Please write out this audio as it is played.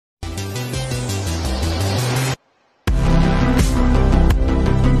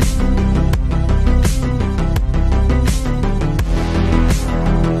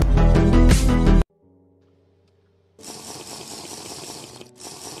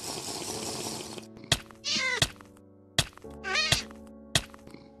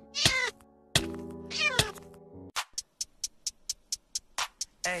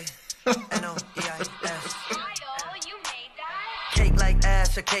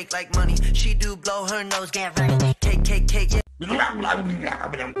pass her cake like money. She do blow her nose, get running. Cake, cake, cake, yeah.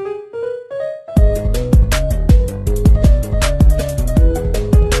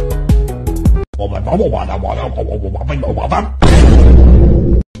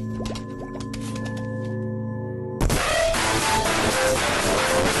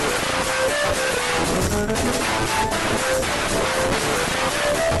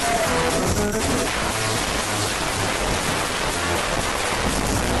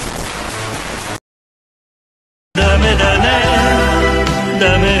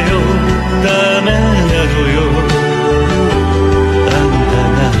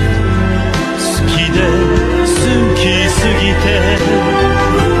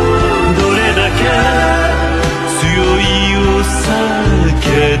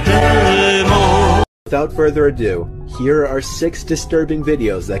 Without further ado, here are 6 disturbing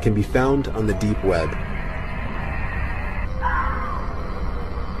videos that can be found on the deep web.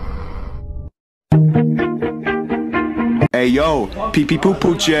 Hey yo, pee pee poo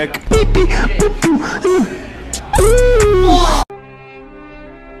poo check.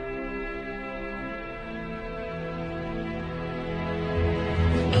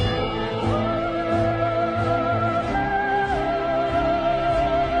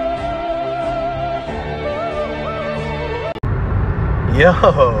 Yo,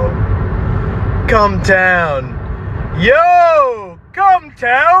 come down. Yo, come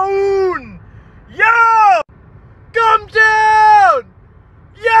down. Yo, come down.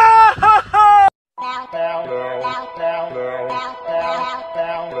 Yo.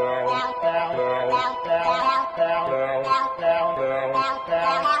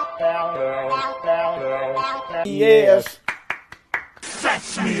 Yes.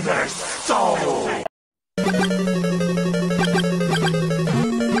 Fetch me their soul.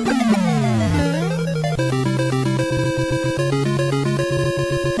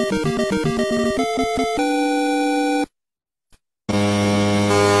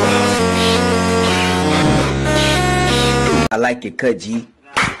 I like your cut, G.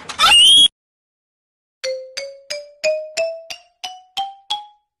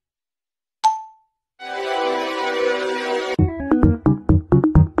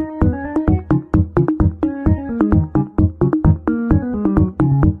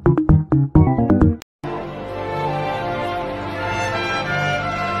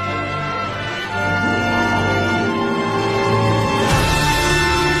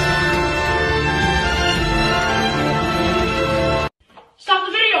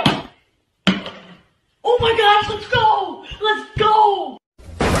 Let's go! Let's go! Let's go!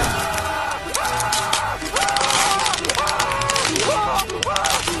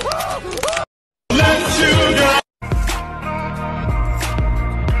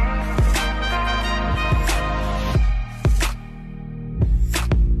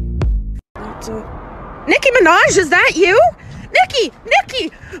 Nicki Minaj, is that you? Nicki,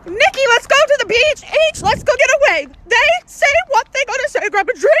 let's go to the beach. Let's go get away. They say what they gonna say. Grab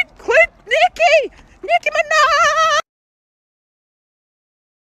a drink, quick, Nicki Minaj.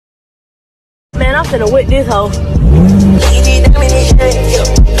 Man, I'm finna whip this hoe.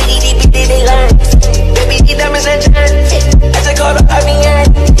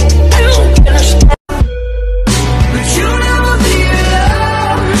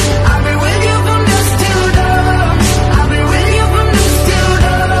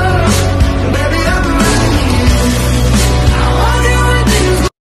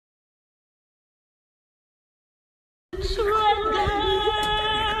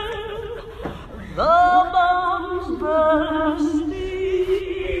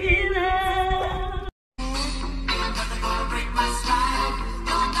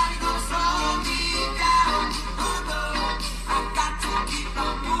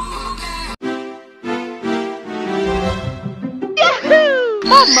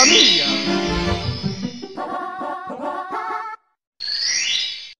 Mamma mia!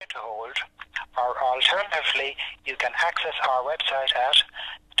 To hold, or alternatively, you can access our website at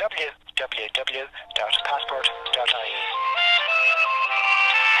www.passport.ie.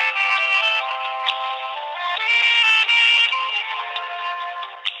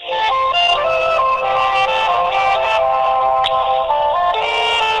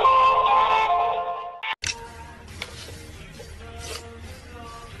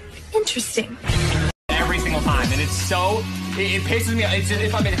 Interesting. Every single time, and it's so it pisses me off. It's just,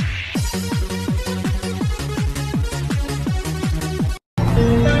 if I'm in.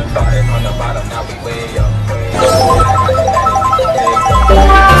 Started on the bottom, now we way up.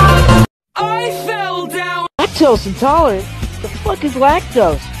 I fell down. Lactose intolerant? The fuck is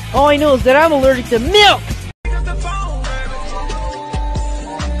lactose? All I know is that I'm allergic to milk.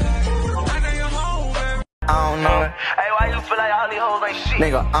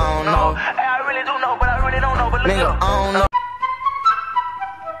 Nigga, I don't know. Hey, I really do know, but I really don't know. But look Nigga, I don't know.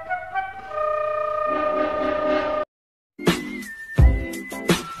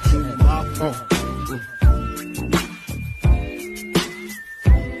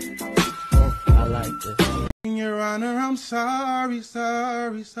 I like this. Your Honor, I'm sorry,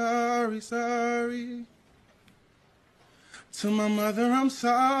 sorry, sorry, sorry. To my mother, I'm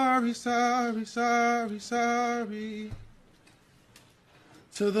sorry, sorry, sorry, sorry.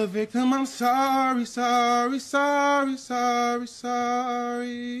 To the victim, I'm sorry, sorry, sorry, sorry,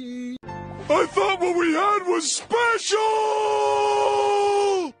 sorry. I thought what we had was special!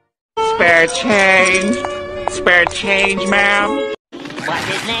 Spare change. Spare change, ma'am. What's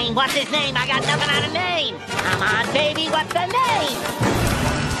his name? What's his name? I got nothing on a name. Come on, baby, what's the name?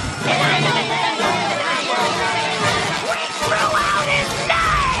 We threw out his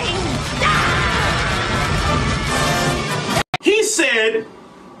name! He said,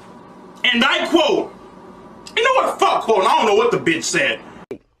 and I quote, you know what? Fuck quote. I don't know what the bitch said.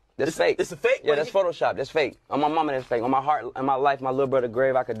 That's fake. It's a fake? Yeah, that's Photoshop. That's fake. On my mama, that's fake. On my heart, in my life, my little brother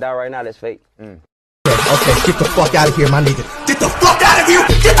grave, I could die right now, that's fake. Okay, get the fuck out of here, my nigga. Get the fuck out of here!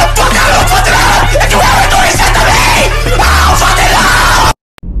 Get the fuck out of the fucking house! If you ever do this shit to me, I'll fucking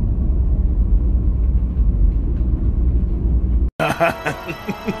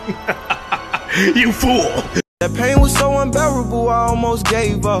know! You fool! That pain was so unbearable, I almost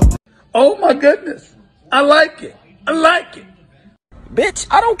gave up. Oh my goodness. I like it. I like it. Bitch,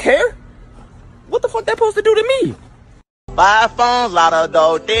 I don't care. What the fuck that supposed to do to me? 5 phones, lot of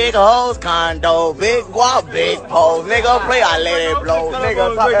dough, big hoes, condo, big guap, big pole. Nigga play, I let it blow.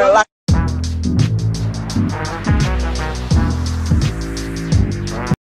 Nigga talking like